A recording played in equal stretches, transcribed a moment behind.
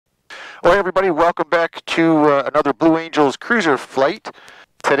Well, hey everybody, welcome back to another Blue Angels cruiser flight.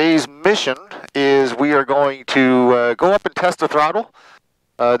 Today's mission is we are going to go up and test the throttle.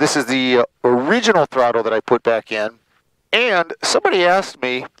 This is the original throttle that I put back in. And somebody asked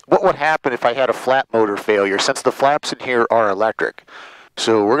me what would happen if I had a flap motor failure, since the flaps in here are electric.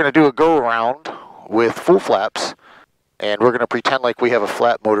 So we're going to do a go-around with full flaps, and we're going to pretend like we have a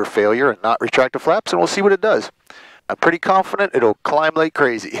flap motor failure and not retract the flaps, and we'll see what it does. I'm pretty confident it'll climb like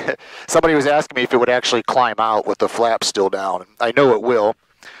crazy. Somebody was asking me if it would actually climb out with the flaps still down. I know it will,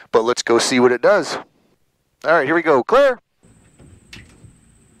 but let's go see what it does. All right, here we go. Clear.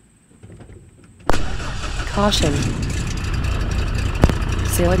 Caution.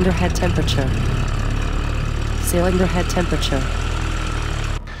 Cylinder head temperature. Cylinder head temperature.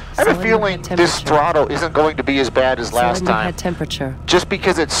 I have a feeling this throttle isn't going to be as bad as last Cylinder time. head temperature. Just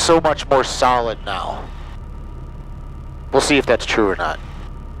because it's so much more solid now. We'll see if that's true or not.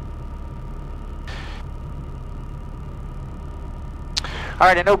 All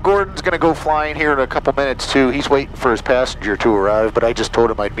right, I know Gordon's going to go flying here in a couple minutes too. He's waiting for his passenger to arrive, but I just told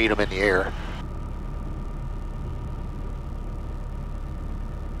him I'd meet him in the air.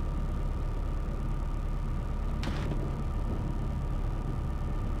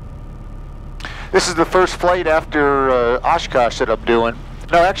 This is the first flight after Oshkosh that I'm doing.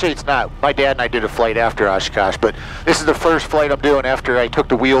 No, actually it's not. My dad and I did a flight after Oshkosh, but this is the first flight I'm doing after I took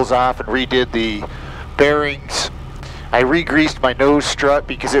the wheels off and redid the bearings. I re-greased my nose strut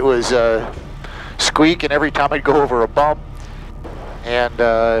because it was squeaking every time I'd go over a bump. And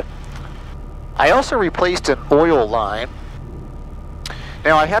I also replaced an oil line.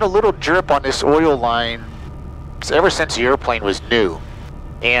 Now I had a little drip on this oil line ever since the airplane was new.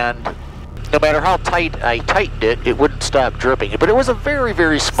 And no matter how tight I tightened it, it wouldn't stop dripping. But it was a very,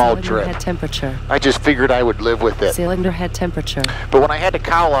 very small Cylinder drip. head temperature. I just figured I would live with it. Cylinder head temperature. But when I had the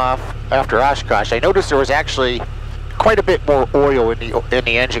cowl off after Oshkosh, I noticed there was actually quite a bit more oil in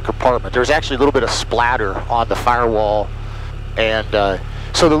the engine compartment. There was actually a little bit of splatter on the firewall. And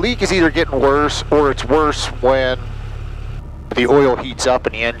so the leak is either getting worse or it's worse when the oil heats up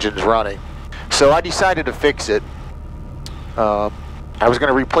and the engine's running. So I decided to fix it. I was going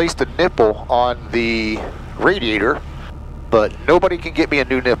to replace the nipple on the radiator, but nobody can get me a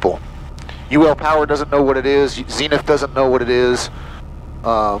new nipple. UL Power doesn't know what it is. Zenith doesn't know what it is.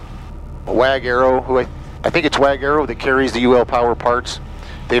 Wag Arrow, who I think it's Wag Arrow that carries the UL Power parts.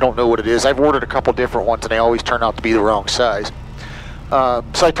 They don't know what it is. I've ordered a couple different ones, and they always turn out to be the wrong size.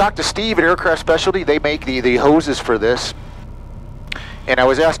 So I talked to Steve at Aircraft Specialty. They make the hoses for this. And I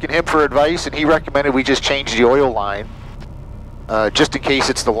was asking him for advice, and he recommended we just change the oil line. Just in case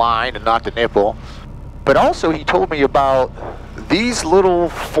it's the line and not the nipple. But also he told me about these little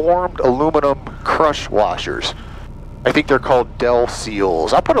formed aluminum crush washers. I think they're called Del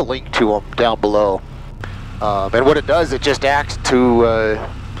Seals. I'll put a link to them down below. And what it does, it just acts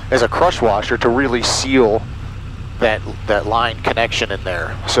as a crush washer to really seal that line connection in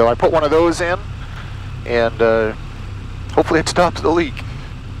there. So I put one of those in, and hopefully it stops the leak.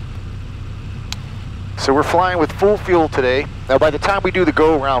 So we're flying with full fuel today. Now by the time we do the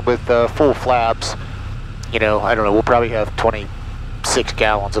go-around with full flaps, you know, I don't know, we'll probably have 26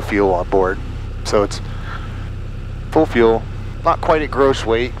 gallons of fuel on board. So it's full fuel, not quite at gross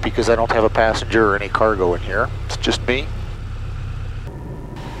weight because I don't have a passenger or any cargo in here. It's just me.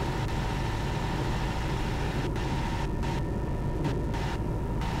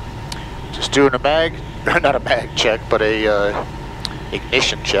 Just doing a mag, not a mag check, but a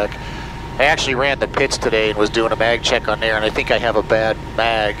ignition check. I actually ran the pits today and was doing a mag check on there, and I think I have a bad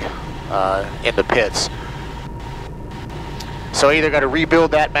mag in the pits. So I either got to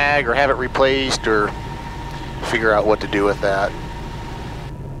rebuild that mag or have it replaced or figure out what to do with that.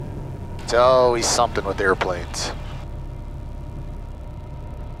 It's always something with airplanes.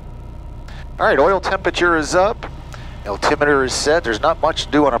 All right, oil temperature is up. Altimeter is set. There's not much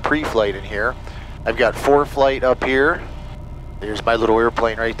to do on a pre-flight in here. I've got ForeFlight up here. There's my little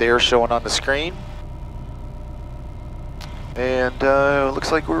airplane right there showing on the screen. And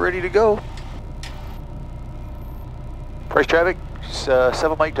looks like we're ready to go. Price traffic,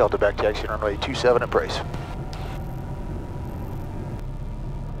 7 Mike Delta back taxi runway 27 at Price.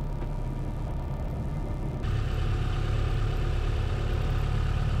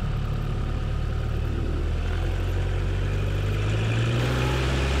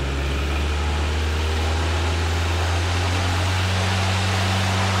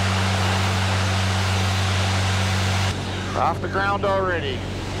 Off the ground already.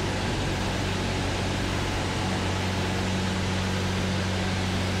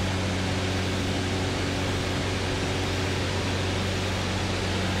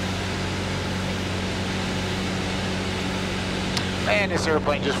 And this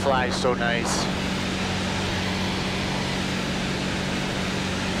airplane just flies so nice.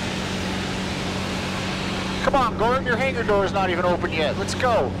 Come on, Gordon, your hangar door is not even open yet. Let's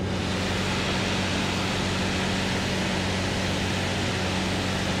go.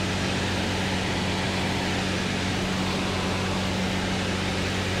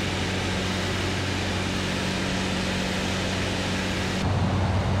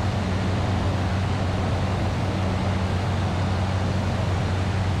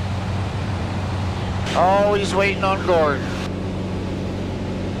 Always waiting on Gordon.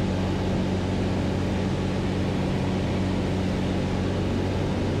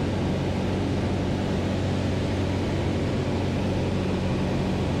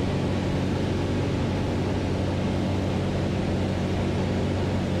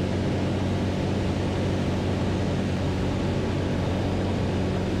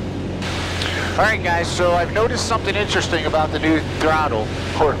 Alright guys, so I've noticed something interesting about the new throttle,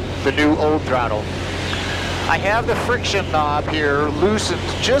 or the new old throttle. I have the friction knob here loosened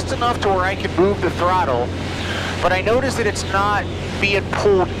just enough to where I can move the throttle, but I noticed that it's not being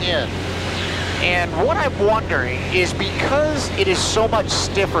pulled in. And what I'm wondering is, because it is so much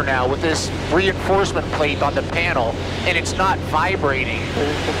stiffer now with this reinforcement plate on the panel and it's not vibrating,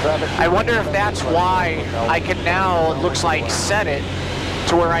 I wonder if that's why I can now, it looks like, set it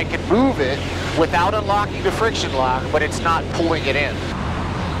to where I can move it without unlocking the friction lock, but it's not pulling it in.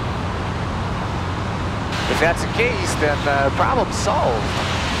 If that's the case, then problem solved.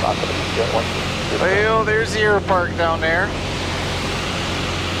 Well, there's the air park down there.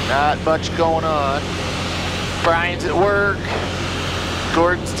 Not much going on. Brian's at work.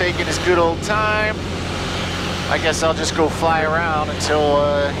 Gordon's taking his good old time. I guess I'll just go fly around until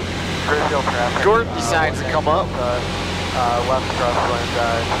Gordon decides to come up. Left crosswind,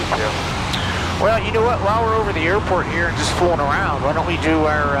 Well, you know what? While we're over the airport here and just fooling around, why don't we do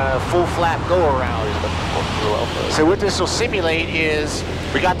our full flap go-around? So what this will simulate is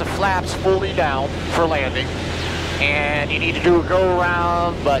we got the flaps fully down for landing, and you need to do a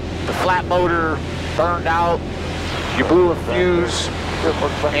go-around, but the flap motor burned out, you blew a fuse,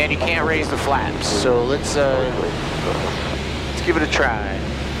 and you can't raise the flaps. So let's give it a try.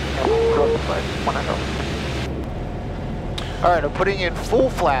 All right, I'm putting in full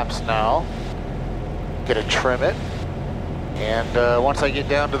flaps now. Gonna trim it, and once I get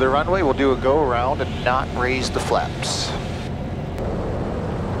down to the runway, we'll do a go around and not raise the flaps.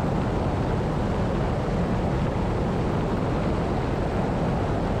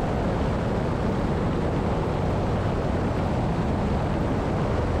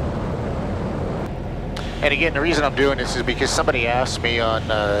 And again, the reason I'm doing this is because somebody asked me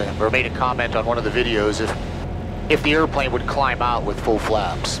on, or made a comment on one of the videos, if the airplane would climb out with full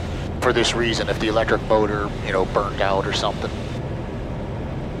flaps. For this reason, if the electric motor, you know, burned out or something.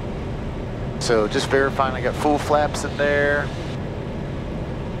 So just verifying I got full flaps in there.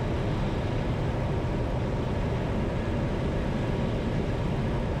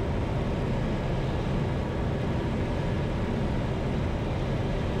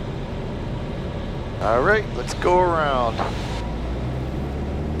 All right, let's go around.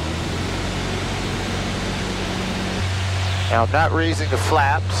 Now I'm not raising the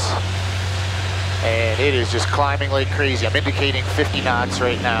flaps, and it is just climbing like crazy. I'm indicating 50 knots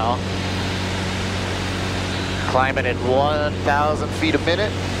right now. Climbing at 1,000 feet a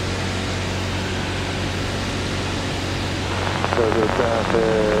minute. So go down to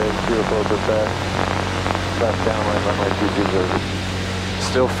 04%, left downwind runway 220.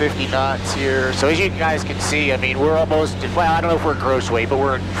 Still 50 knots here. So as you guys can see, I mean, we're almost, well, I don't know if we're gross weight, but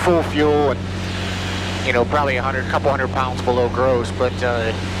we're at full fuel and, you know, probably a couple hundred pounds below gross, but,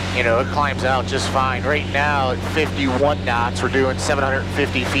 you know, it climbs out just fine. Right now at 51 knots, we're doing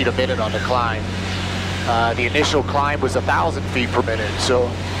 750 feet a minute on the climb. The initial climb was 1,000 feet per minute,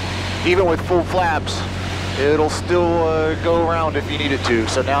 so even with full flaps, it'll still go around if you need it to.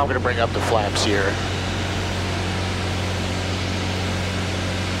 So now I'm going to bring up the flaps here.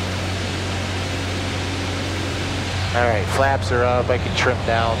 All right, flaps are up. I can trim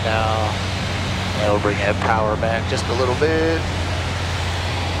down now. And we'll bring that power back just a little bit.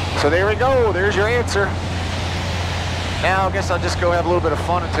 So there we go. There's your answer. Now I guess I'll just go have a little bit of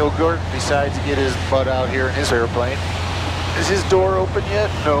fun until Gordon decides to get his butt out here in his airplane. Is his door open yet?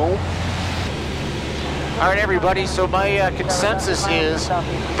 No. All right, everybody. So my consensus is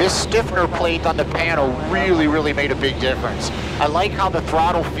this stiffener plate on the panel really made a big difference. I like how the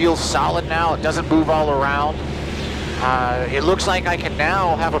throttle feels solid now. It doesn't move all around. It looks like I can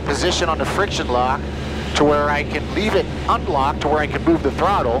now have a position on the friction lock to where I can leave it unlocked to where I can move the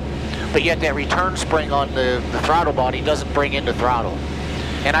throttle but yet that return spring on the throttle body doesn't bring into throttle.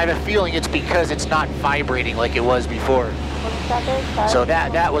 And I have a feeling it's because it's not vibrating like it was before. So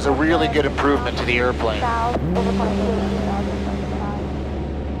that was a really good improvement to the airplane.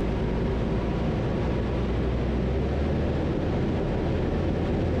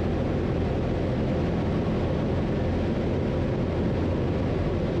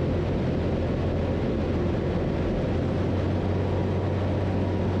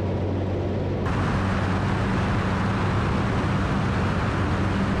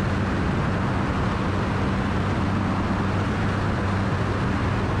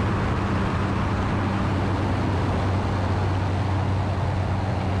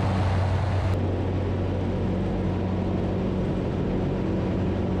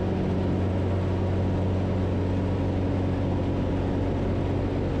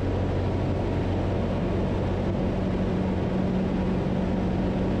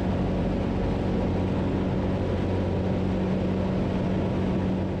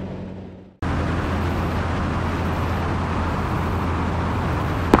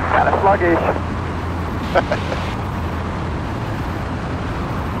 Kind of sluggish.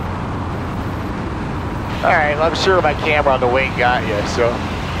 Alright, well, I'm sure my camera on the wing got you, so.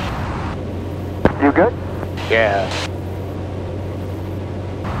 You good? Yeah.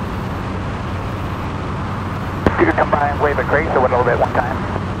 You could come by and wave a Cruzer a little bit one time.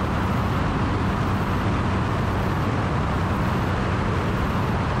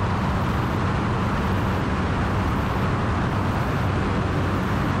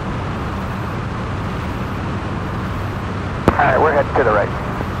 All right, we're heading to the right.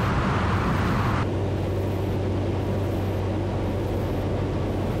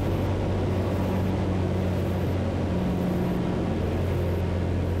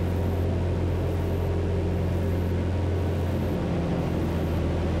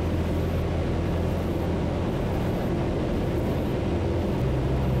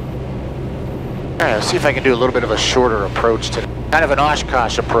 All right, let's see if I can do a little bit of a shorter approach today. Kind of an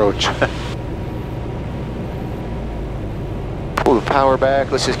Oshkosh approach. Pull the power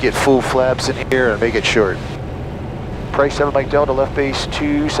back. Let's just get full flaps in here and make it short. Price 7 Mike Delta, left base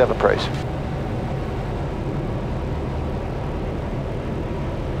 27 price.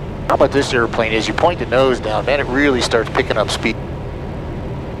 How about this airplane is you point the nose down, man, it really starts picking up speed.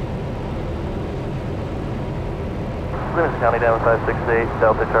 Livingston County down 568,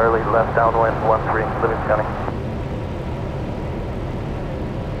 Delta Charlie, left downwind 13, Livingston County.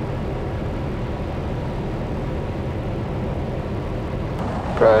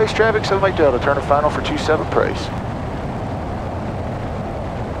 Price, traffic 7 Mike Delta, turn to final for 27 price.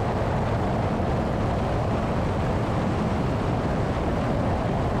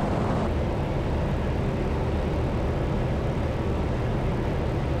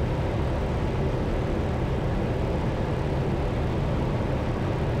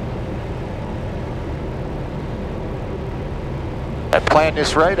 I planned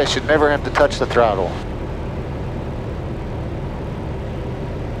this right, I should never have to touch the throttle.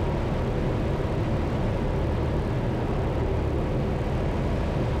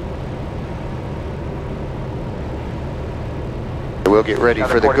 We'll get ready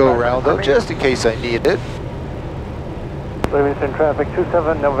for the go-round though, just in case I need it. Livingston traffic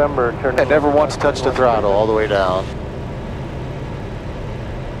 27 November, turn. I never once touched the throttle all the way down.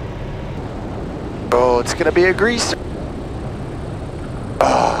 Oh, it's gonna be a greaser.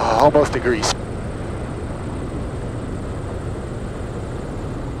 Oh, almost a grease.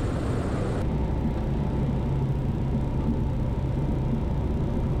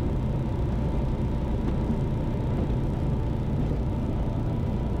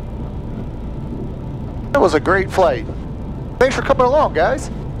 That was a great flight. Thanks for coming along,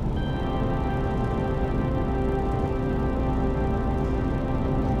 guys.